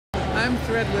I'm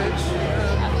Threadwitch.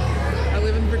 I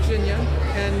live in Virginia,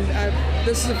 and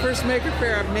this is the first Maker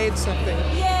Faire I've made something.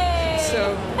 Yay!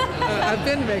 So I've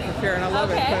been to Maker Faire and I love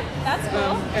it. But, that's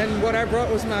cool. And what I brought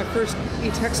was my first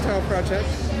eTextile project.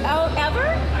 Oh, ever?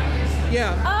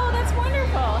 Yeah. Oh, that's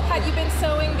wonderful. Had you been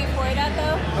sewing before that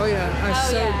though? Oh yeah, I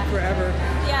sewed forever.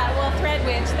 Yeah, well,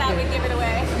 Threadwitch, that would give it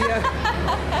away. Yeah.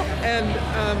 And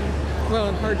well,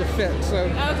 and hard to fit. So.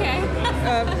 Okay.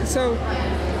 So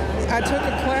I took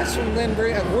a class from Lynne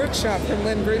Bruning, a workshop from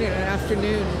Lynne Bruning in the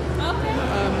afternoon.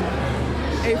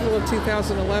 Okay. April of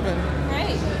 2011.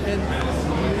 Right.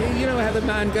 And you know how the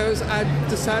mind goes. I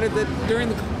decided that during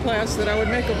the class that I would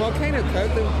make a volcano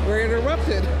coat where it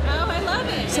erupted. Oh, I love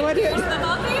it. So I did. It's the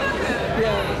volcano coat.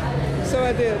 Yeah. So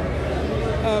I did.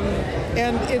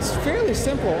 And it's fairly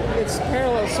simple. It's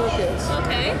parallel circuits.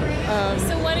 Okay.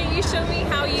 So why don't you show me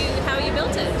how you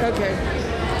built it? Okay.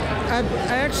 I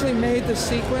actually made the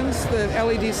sequins, the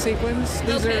LED sequins.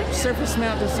 These are surface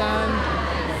mount design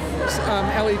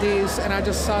LEDs, and I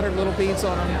just soldered little beads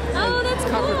on them. Oh, that's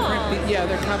cool. Yeah,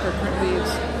 they're copper print beads.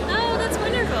 Oh, that's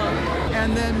wonderful.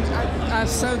 And then I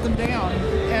sewed them down,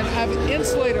 and I've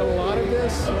insulated a lot of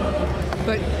this,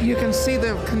 but you can see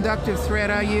the conductive thread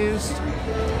I used.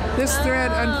 This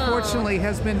thread, unfortunately,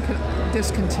 has been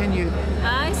discontinued.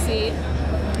 I see.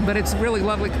 But it's really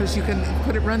lovely because you can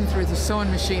run through the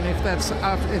sewing machine if that's an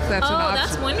option. Oh,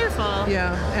 that's wonderful.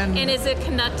 Yeah, and is it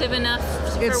conductive enough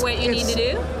for what you need to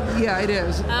do? Yeah, it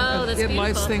is. Oh, that's beautiful. It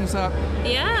lights things up.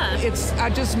 Yeah. I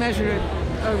just measured it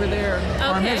over there,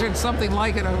 or measured something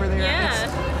like it over there.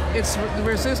 Yeah. It's the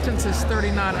resistance is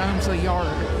 39 ohms a yard.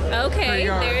 Okay, per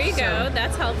yard, there you go.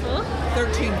 That's helpful.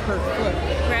 13 per foot.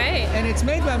 Right. And it's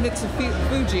made by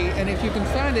Fuji, and if you can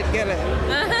find it, get it.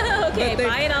 Okay,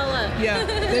 buy it all up. Yeah,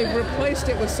 they've replaced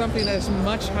it with something that's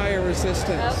much higher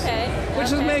resistance. Okay.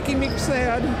 Which is making me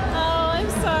sad. Oh, I'm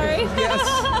sorry. Yes.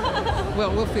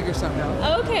 Well, we'll figure something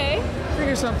out. Okay.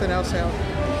 Figure something else out.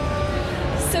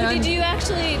 So did you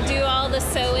actually do all the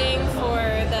sewing for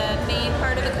the main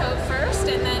part of the coat first,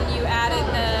 and then you added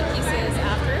the pieces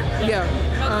after? Yeah.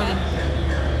 Okay.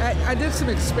 I did some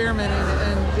experimenting,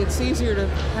 and it's easier to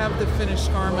have the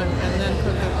finished garment and then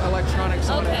put the electronics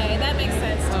on it. Okay, that makes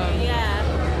sense to me,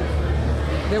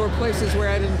 yeah. There were places where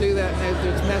I didn't do that, and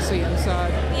it was messy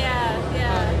inside. Yeah.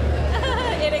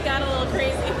 It got a little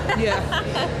crazy. Yeah.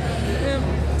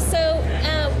 So,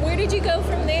 where did you go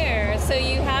from there? So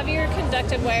you have your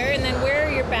conductive wire, and then where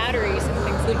are your batteries and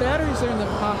things like that? The batteries are in the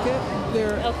pocket.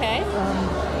 They're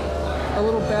a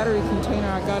little battery container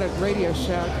I got at Radio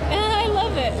Shack. I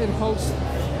love it. It holds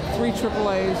 3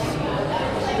 AAAs.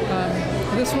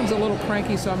 This one's a little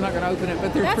cranky, so I'm not going to open it.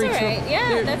 But they're that's 3 all right.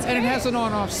 Yeah, that's great. And it has an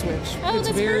on-off switch. Oh, it's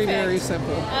that's very, perfect. very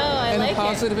simple. Oh, I like it. like And a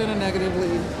positive and a negative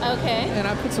lead. Okay. And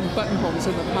I put some buttonholes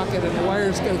in the pocket, and the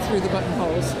wires go through the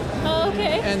buttonholes. Oh,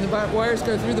 okay. And the wires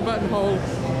go through the buttonhole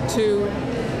to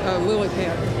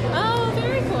Lilypad. Oh,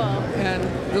 very cool. And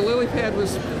the Lilypad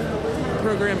was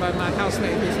programmed by my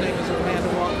housemate, whose name is Amanda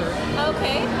Walker.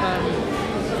 Okay.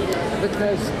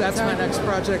 Because that's my next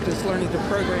project, is learning to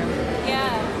program. Yeah.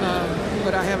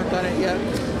 But I haven't done it yet.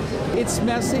 It's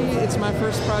messy. It's my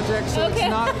first project, so it's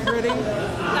not pretty.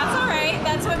 That's all right.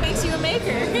 That's what makes you a maker.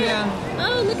 Yeah.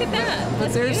 Oh, look at that.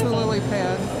 But there's beautiful. the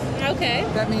Lilypad. Okay.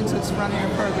 That means it's running a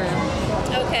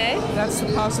program. Okay. That's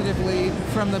the positive lead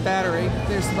from the battery.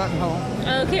 There's the buttonhole.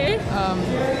 Okay.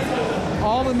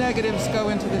 All the negatives go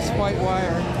into this white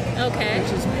wire. Okay.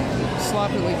 Which is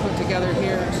sloppily put together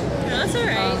here. That's all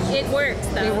right. It works,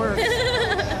 though. It works.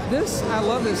 I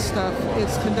love this stuff.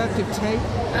 It's conductive tape.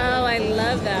 Oh, I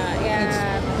love that.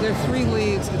 Yeah. There are 3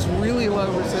 leads. It's really low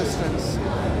resistance.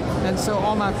 And so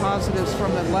all my positives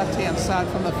from the left-hand side,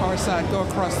 from the far side, go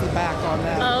across the back on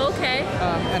that. Oh, okay.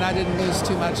 And I didn't lose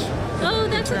too much. Oh,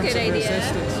 that's a good idea.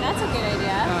 Resistance. That's a good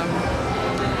idea.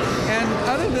 And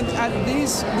other than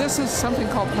this is something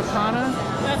called Volcano.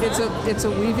 It's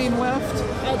a weaving weft.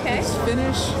 Okay. It's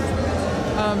Finnish.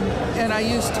 And I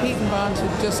used heat and bond to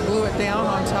just glue it down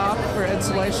on top for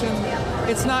insulation.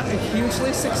 It's not a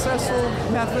hugely successful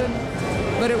method,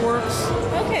 but it works.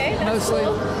 Okay, that's mostly.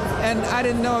 Cool. And I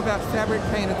didn't know about fabric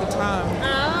paint at the time.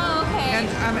 Oh, okay. And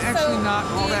I'm actually not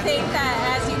all that. Do you think that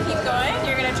as you keep going,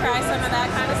 you're going to try some of that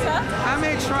kind of stuff? I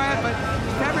may try it, but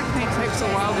fabric paint takes a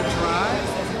while to dry.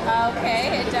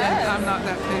 Okay, it does. And I'm not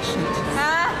that patient.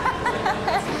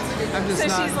 I'm just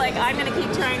not. She's like, I'm going to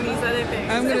keep trying these other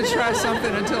things. I'm going to try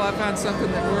something until I find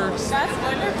something that works. That's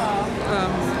wonderful.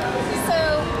 So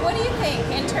what do you think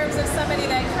in terms of somebody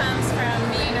that comes from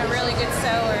being a really good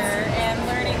sewer and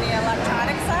learning the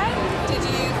electronic side? Did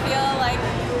you feel like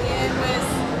it was...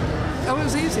 It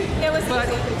was easy. It was easy.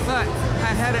 But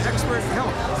I had an expert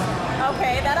help.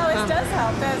 Okay, that always does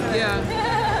help, doesn't it? Yeah.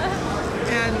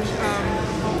 And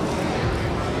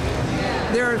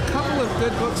there are a couple of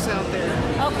good books out there.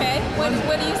 Okay, what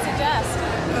do you suggest?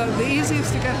 The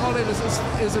easiest to get hold of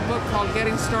is a book called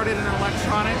Getting Started in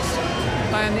Electronics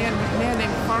by a man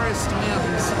named Forrest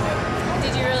Mims.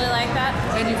 Did you really like that?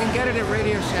 And you can get it at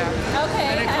Radio Shack. Okay,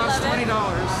 and it costs $20.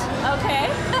 Okay.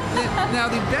 Now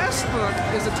the best book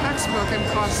is a textbook and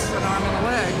costs an arm and a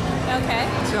leg. Okay.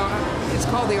 So it's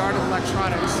called The Art of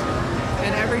Electronics.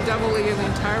 And every double E in the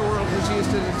entire world has used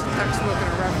it as a textbook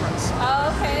and a reference. Oh,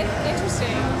 okay.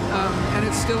 Interesting. And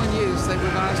it's still in use. They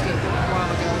revised it a while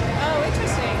ago. Oh,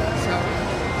 interesting. So,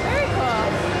 very cool.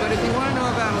 But if you want to know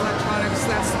about electronics,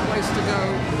 that's the place to go.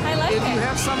 I like it. If you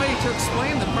have somebody to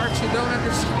explain the parts you don't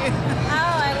understand.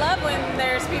 Oh, I love when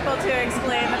there's people to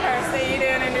explain the parts that you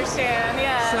don't understand.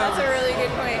 Yeah, so, that's a really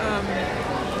good point.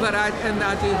 But I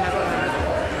do have that.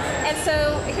 And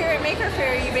so here at Maker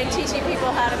Faire, you've been teaching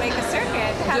people how to make a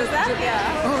circuit. How does that feel?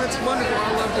 Oh, it's wonderful.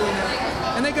 I love doing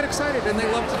that. And they get excited and they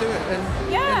love to do it. And,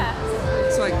 yeah. And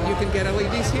it's like you can get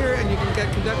LEDs here and you can get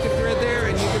conductive thread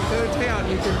there and you can go to town.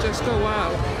 You can just go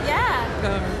wild. Yeah.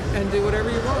 And do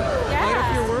whatever you want. Yeah. Light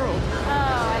up your world.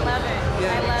 Oh, I love it.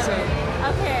 Yeah, I love it.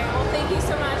 Okay. Well, thank you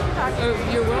so much for talking to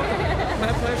me. You're